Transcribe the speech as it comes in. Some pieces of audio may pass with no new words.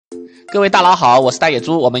各位大佬好，我是大野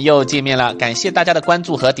猪，我们又见面了，感谢大家的关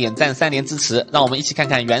注和点赞3连支持，让我们一起看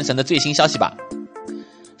看原神的最新消息吧。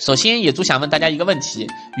首先，野猪想问大家一个问题，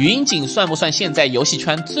云锦算不算现在游戏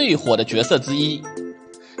圈最火的角色之一？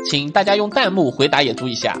请大家用弹幕回答野猪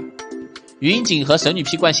一下。云锦和神女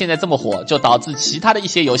劈冠现在这么火，就导致其他的一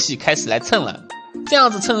些游戏开始来蹭了，这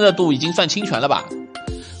样子蹭热度已经算侵权了吧？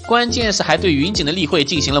关键是还对云锦的例会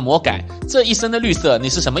进行了魔改，这一身的绿色你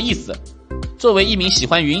是什么意思？作为一名喜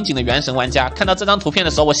欢云锦的原神玩家，看到这张图片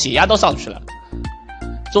的时候我血压都上去了。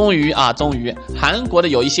终于，韩国的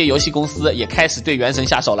有一些游戏公司也开始对原神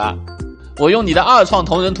下手了。我用你的二创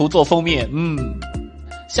同人图做封面，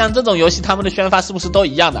像这种游戏他们的宣发是不是都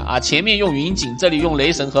一样的啊？前面用云锦，这里用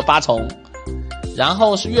雷神和八重。然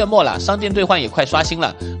后是月末了，商店兑换也快刷新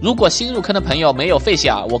了，如果新入坑的朋友没有费希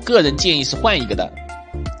尔，我个人建议是换一个的。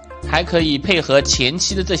还可以配合前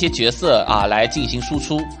期的这些角色来进行输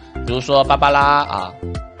出，比如说芭芭拉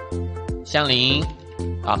香菱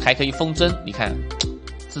还可以风筝，你看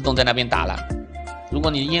自动在那边打了。如果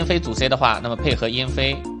你燕飞主 C 的话，那么配合燕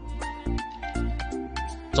飞。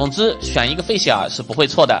总之选一个费希尔是不会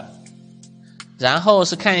错的。然后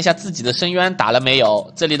是看一下自己的深渊打了没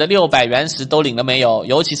有，这里的600原石都领了没有，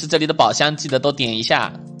尤其是这里的宝箱记得都点一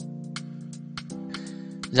下。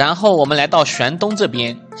然后我们来到玄东这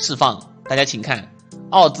边释放，大家请看，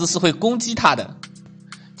奥兹是会攻击他的，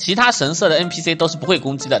其他神社的 NPC 都是不会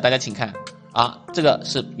攻击的，大家请看这个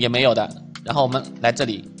是也没有的。然后我们来这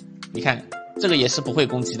里，你看这个也是不会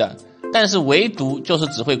攻击的，但是唯独就是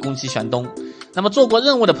只会攻击玄东。那么做过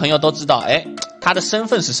任务的朋友都知道，他的身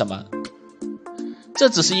份是什么？这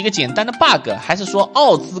只是一个简单的 bug， 还是说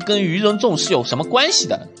奥兹跟鱼人众是有什么关系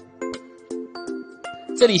的？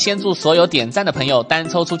这里先祝所有点赞的朋友单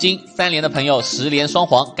抽出金，3连的朋友10连双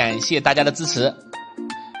黄，感谢大家的支持。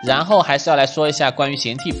然后还是要来说一下关于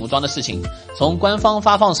闲替服装的事情，从官方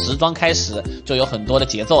发放时装开始就有很多的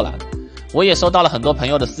节奏了。我也收到了很多朋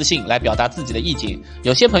友的私信来表达自己的意见，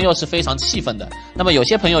有些朋友是非常气愤的，那么有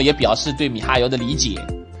些朋友也表示对米哈游的理解。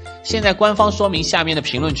现在官方说明下面的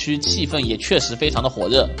评论区气氛也确实非常的火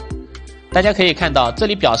热，大家可以看到这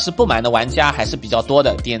里表示不满的玩家还是比较多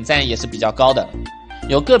的，点赞也是比较高的，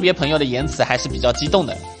有个别朋友的言辞还是比较激动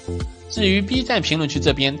的。至于 B 站评论区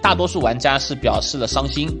这边，大多数玩家是表示了伤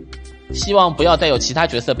心，希望不要再有其他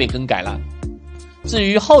角色被更改了。至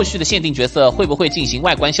于后续的限定角色会不会进行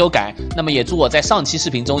外观修改，那么也祝我在上期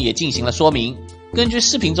视频中也进行了说明。根据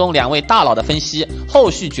视频中2位大佬的分析，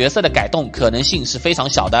后续角色的改动可能性是非常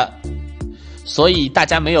小的，所以大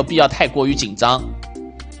家没有必要太过于紧张。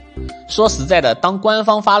说实在的，当官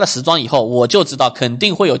方发了时装以后，我就知道肯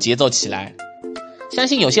定会有节奏起来。相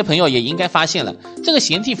信有些朋友也应该发现了，这个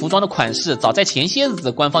闲替服装的款式早在前些日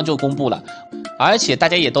子官方就公布了，而且大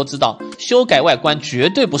家也都知道，修改外观绝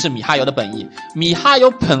对不是米哈游的本意，米哈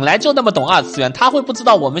游本来就那么懂二次元，他会不知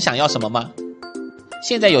道我们想要什么吗？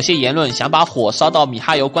现在有些言论想把火烧到米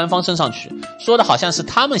哈游官方身上去，说的好像是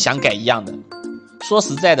他们想改一样的。说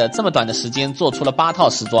实在的，这么短的时间做出了8套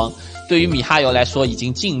时装，对于米哈游来说已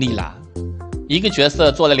经尽力了。一个角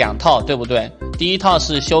色做了2套，对不对？第一套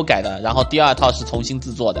是修改的，然后第2套是重新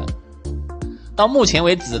制作的。到目前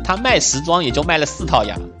为止，他卖时装也就卖了4套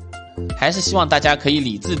呀。还是希望大家可以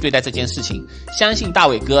理智对待这件事情，相信大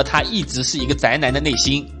伟哥他一直是一个宅男的内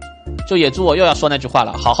心。就也祝我又要说那句话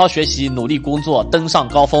了，好好学习，努力工作，登上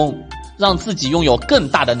高峰，让自己拥有更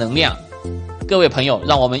大的能量。各位朋友，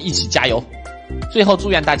让我们一起加油。最后祝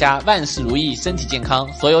愿大家万事如意，身体健康，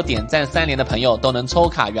所有点赞3连的朋友都能抽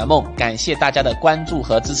卡圆梦，感谢大家的关注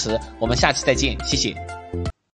和支持，我们下期再见，谢谢。